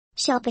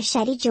Shilpa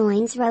Shetty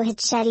joins Rohit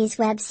Shetty's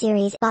web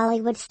series.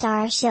 Bollywood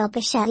star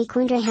Shilpa Shetty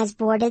Ki has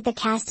boarded the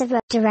cast of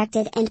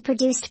directed and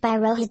produced by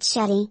Rohit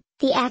Shetty.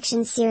 The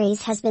action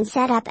series has been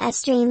set up at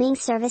streaming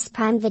service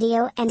Prime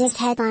Video and is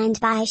headlined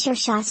by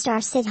Shershaw star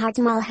Siddharth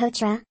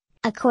Malhotra.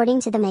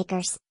 According to the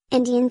makers,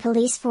 Indian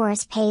police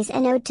force pays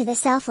an ode to the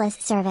selfless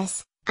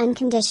service,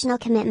 unconditional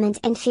commitment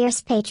and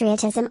fierce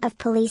patriotism of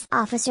police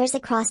officers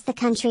across the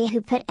country who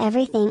put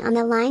everything on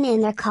the line in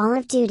their call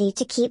of duty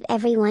to keep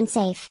everyone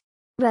safe.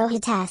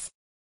 Rohit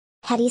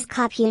Shetty's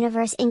cop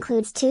universe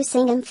includes two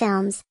Singham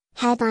films,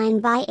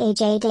 headlined by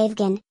Ajay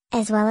Devgan,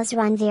 as well as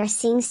Ranveer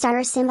Singh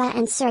star Simba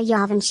and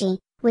Suryavanshi,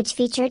 which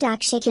featured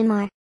Akshay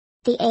Kumar.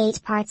 The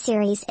 8-part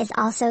series is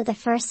also the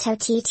first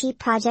OTT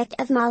project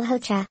of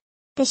Malhotra.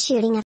 The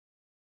shooting of